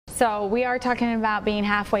So we are talking about being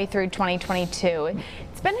halfway through 2022.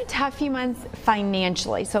 It's been a tough few months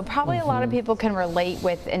financially, so probably a lot of people can relate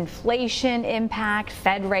with inflation impact,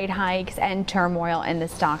 Fed rate hikes, and turmoil in the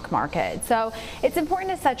stock market. So it's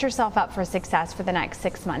important to set yourself up for success for the next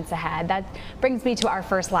 6 months ahead. That brings me to our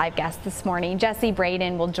first live guest this morning. Jesse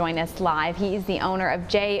Braden will join us live. He is the owner of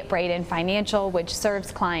J. Braden Financial, which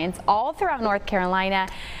serves clients all throughout North Carolina.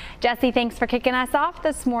 Jesse, thanks for kicking us off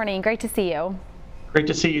this morning. Great to see you. Great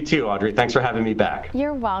to see you too, Audrey. Thanks for having me back.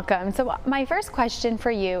 You're welcome. So my first question for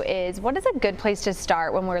you is, what is a good place to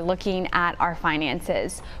start when we're looking at our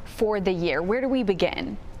finances for the year? Where do we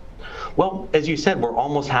begin? Well, as you said, we're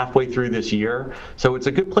almost halfway through this year, so it's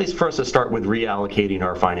a good place for us to start with reallocating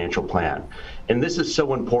our financial plan. And this is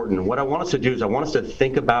so important. What I want us to do is I want us to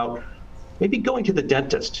think about maybe going to the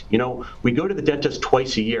dentist. You know, we go to the dentist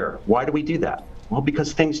twice a year. Why do we do that? Well,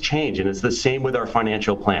 because things change, and it's the same with our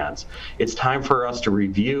financial plans. It's time for us to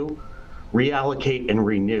review, reallocate, and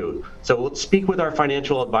renew. So let's speak with our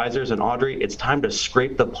financial advisors, and Audrey, it's time to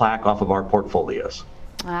scrape the plaque off of our portfolios.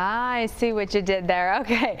 I see what you did there.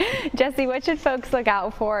 Okay. Jesse, what should folks look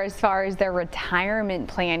out for as far as their retirement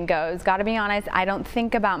plan goes? Got to be honest, I don't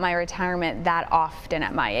think about my retirement that often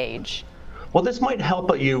at my age. Well, this might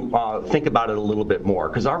help you think about it a little bit more,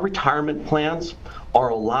 because our retirement plans are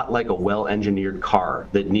a lot like a well-engineered car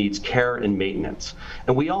that needs care and maintenance.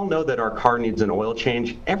 And we all know that our car needs an oil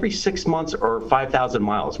change every 6 months or 5,000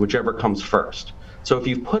 miles, whichever comes first. So if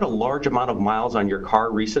you've put a large amount of miles on your car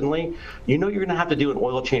recently, you know you're going to have to do an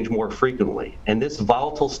oil change more frequently. And this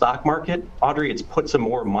volatile stock market, Audrey, it's put some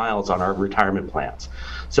more miles on our retirement plans.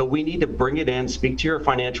 So we need to bring it in, speak to your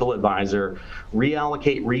financial advisor,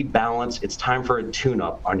 reallocate, rebalance. It's time for a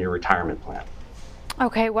tune-up on your retirement plan.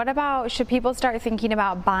 Okay, what about, should people start thinking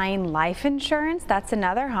about buying life insurance? That's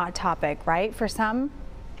another hot topic, right, for some?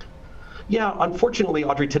 Yeah, unfortunately,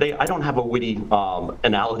 Audrey, today I don't have a witty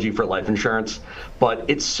analogy for life insurance, but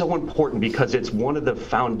it's so important because it's one of the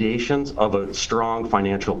foundations of a strong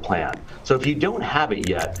financial plan. So if you don't have it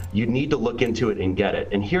yet, you need to look into it and get it.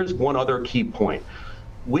 And here's one other key point.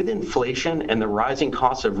 With inflation and the rising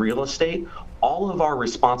costs of real estate, all of our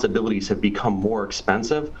responsibilities have become more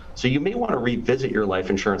expensive. So you may want to revisit your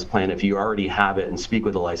life insurance plan if you already have it and speak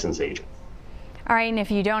with a licensed agent. All right, and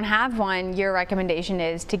if you don't have one, your recommendation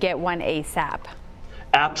is to get one ASAP.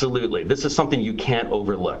 Absolutely. This is something you can't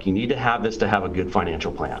overlook. You need to have this to have a good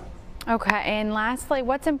financial plan. Okay, and lastly,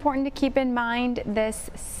 what's important to keep in mind this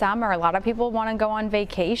summer? A lot of people want to go on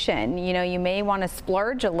vacation. You know, you may want to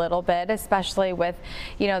splurge a little bit, especially with,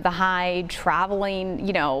 you know, the high traveling,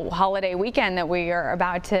 you know, holiday weekend that we are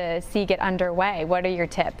about to see get underway. What are your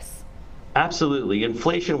tips? Absolutely.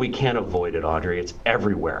 Inflation, we can't avoid it, Audrey. It's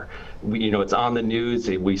everywhere. It's on the news.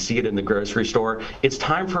 We see it in the grocery store. It's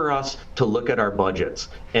time for us to look at our budgets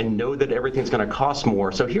and know that everything's going to cost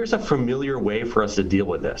more. So here's a familiar way for us to deal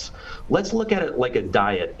with this. Let's look at it like a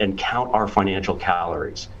diet and count our financial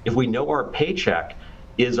calories. If we know our paycheck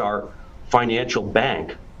is our financial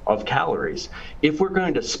bank of calories, if we're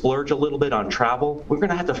going to splurge a little bit on travel, we're going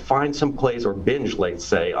to have to find some place, or binge, let's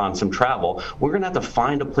say, on some travel. We're going to have to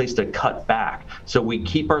find a place to cut back so we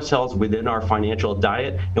keep ourselves within our financial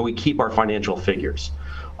diet and we keep our financial figures.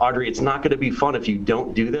 Audrey, it's not going to be fun if you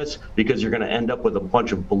don't do this, because you're going to end up with a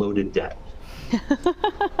bunch of bloated debt.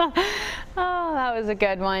 Oh, that was a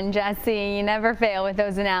good one, Jesse. You never fail with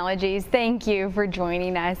those analogies. Thank you for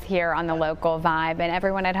joining us here on The Local Vibe. And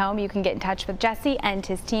everyone at home, you can get in touch with Jesse and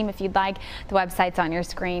his team if you'd like. The website's on your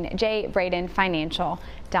screen,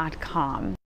 jbradenfinancial.com.